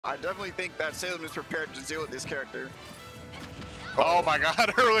I definitely think that Salem is prepared to deal with this character. Oh my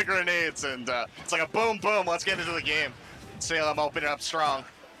god, early grenades, and it's like a boom, boom, let's get into the game. Salem opening up strong.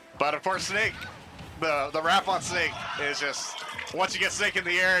 But of course, Snake, the wrap on Snake is just, once you get Snake in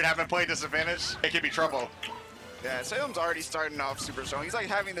the air and haven't played disadvantage, it can be trouble. Yeah, Salem's already starting off super strong. He's like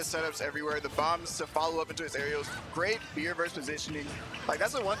having the setups everywhere, the bombs to follow up into his aerials, great beer burst positioning. Like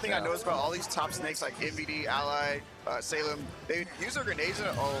that's the one thing I noticed about all these top Snakes like MVD, Ally, Salem. They use their grenades in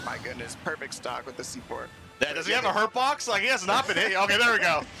it. Oh my goodness, perfect stock with the C4. Yeah, does he have a hurt box? Like he has not been hit. Okay, there we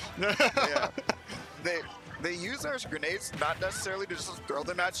go. Yeah, they use their grenades not necessarily to just throw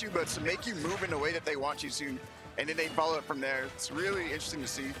them at you, but to make you move in the way that they want you to, and then they follow it from there. It's really interesting to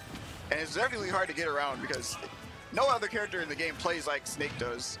see, and it's definitely hard to get around because no other character in the game plays like Snake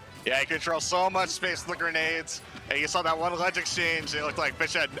does. Yeah, he controls so much space with the grenades. And you saw that one ledge exchange. It looked like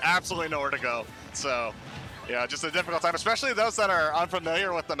Fish had absolutely nowhere to go. So, yeah, just a difficult time, especially those that are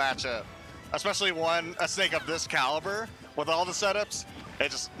unfamiliar with the matchup. Especially a Snake of this caliber with all the setups.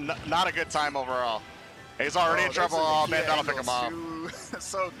 It's just not a good time overall. He's already in trouble. Oh, man, that'll pick him off.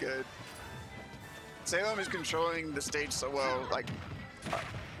 So good. Salem is controlling the stage so well. Like,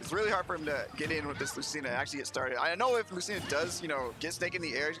 it's really hard for him to get in with this Lucina and actually get started. I know if Lucina does, get Snake in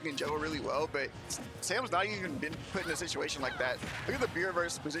the air, he can juggle really well, but Salem's not even been put in a situation like that. Look at the beer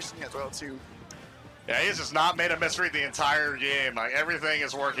verse positioning as well, too. Yeah, he's just not made a misread the entire game. Like, everything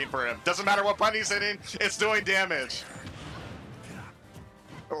is working for him. Doesn't matter what button he's hitting, it's doing damage.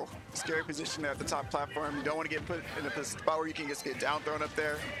 Oh, scary position at the top platform. You don't want to get put in a spot where you can just get down thrown up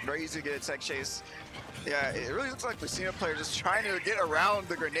there. Very easy to get a tech chase. Yeah, it really looks like Lucina player just trying to get around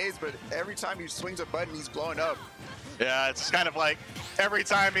the grenades, but every time he swings a button, he's blowing up. Yeah, it's kind of like every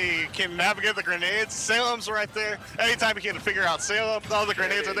time he can navigate the grenades, Salem's right there. Anytime he can figure out Salem, all the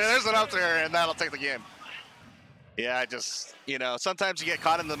grenades are there. There's an up there, and that'll take the game. Yeah, just, sometimes you get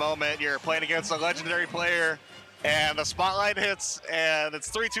caught in the moment. You're playing against a legendary player, and the spotlight hits, and it's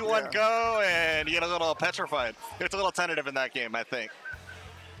 3, 2, 1, go, and you get a little petrified. It's a little tentative in that game, I think.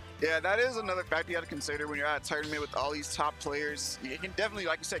 Yeah, that is another factor you have to consider when you're at a tournament with all these top players. You can definitely,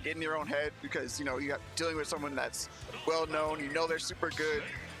 like you said, get in your own head because, you're dealing with someone that's well-known, they're super good.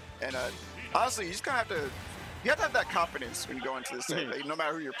 And honestly, you just kind of have to have that confidence when you go into this set. Like, no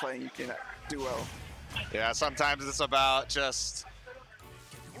matter who you're playing, you can do well. Yeah, sometimes it's about just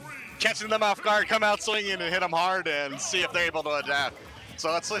catching them off guard, come out swinging and hit them hard and see if they're able to adapt.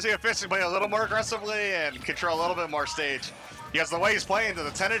 So let's see if Fish can play a little more aggressively and control a little bit more stage. Because the way he's playing to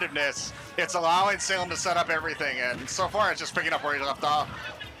the tentativeness, it's allowing Salem to set up everything, and so far it's just picking up where he left off.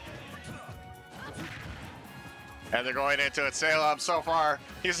 And they're going into it. Salem, so far,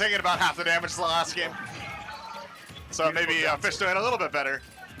 he's taking about half the damage the last game. So maybe Fish doing a little bit better.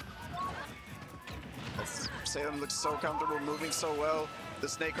 Salem looks so comfortable, moving so well. The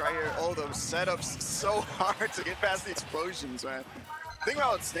Snake right here, oh, those setups so hard to get past the explosions, man. The thing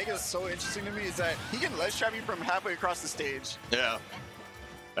about Snake is so interesting to me is that he can ledge trap you from halfway across the stage. Yeah.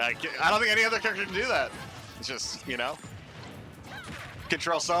 I don't think any other character can do that. It's just,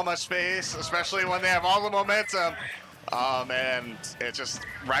 control so much space, especially when they have all the momentum. Oh, man, it's just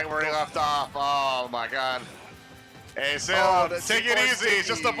right where he left off. Oh, my God. Hey, Salem, take it easy. It's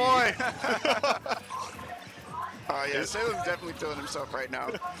just a boy. Oh, yeah, Salem's definitely feeling himself right now.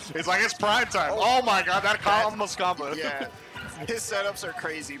 It's like it's prime time. Oh, my God, that almost combo. Yeah. His setups are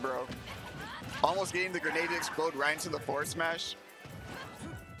crazy, bro. Almost getting the grenade to explode right into the forward smash.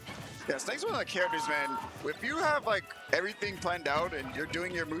 Yeah, Snake's one of the characters, man. If you have like everything planned out and you're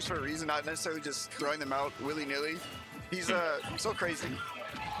doing your moves for a reason, not necessarily just throwing them out willy-nilly, he's so crazy.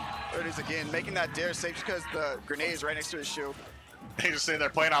 There it is again, making that dare safe because the grenade is right next to his shield. He's just sitting there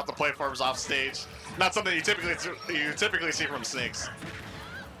playing out the platforms off stage. Not something you typically see from Snakes.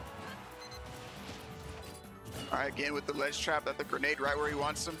 All right, again with the ledge trap at the grenade right where he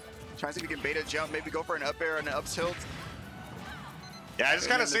wants him. Trying to see if he can beta jump, maybe go for an up air and an up tilt. Yeah, it just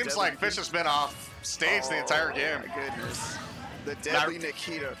kind of seems like Fish has been off stage the entire game. Oh my goodness. The deadly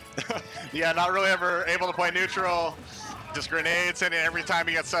Nikita. Yeah, not really ever able to play neutral. Just grenades hitting every time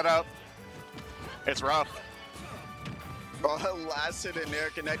he gets set up. It's rough. Oh, the last hit in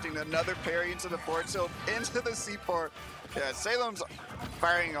there, connecting another parry into the forward tilt, into the C4. Yeah, Salem's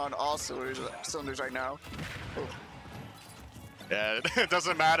firing on all cylinders right now. Ooh. Yeah, it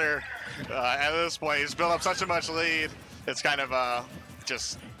doesn't matter. At this point, he's built up such a much lead. It's kind of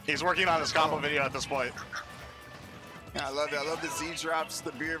he's working on his combo video at this point. Yeah, I love it. I love the Z drops,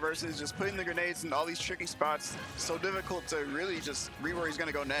 the beer versus just putting the grenades in all these tricky spots. So difficult to really just read where he's going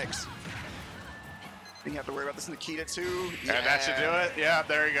to go next. You have to worry about this Nikita too. Yeah. And that should do it. Yeah,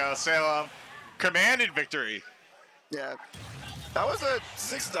 there you go. Salem commanded victory. Yeah. That was a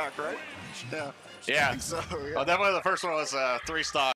 6 stock, right? Yeah. Yeah. I think so, yeah. Oh, definitely the first one was 3 stock.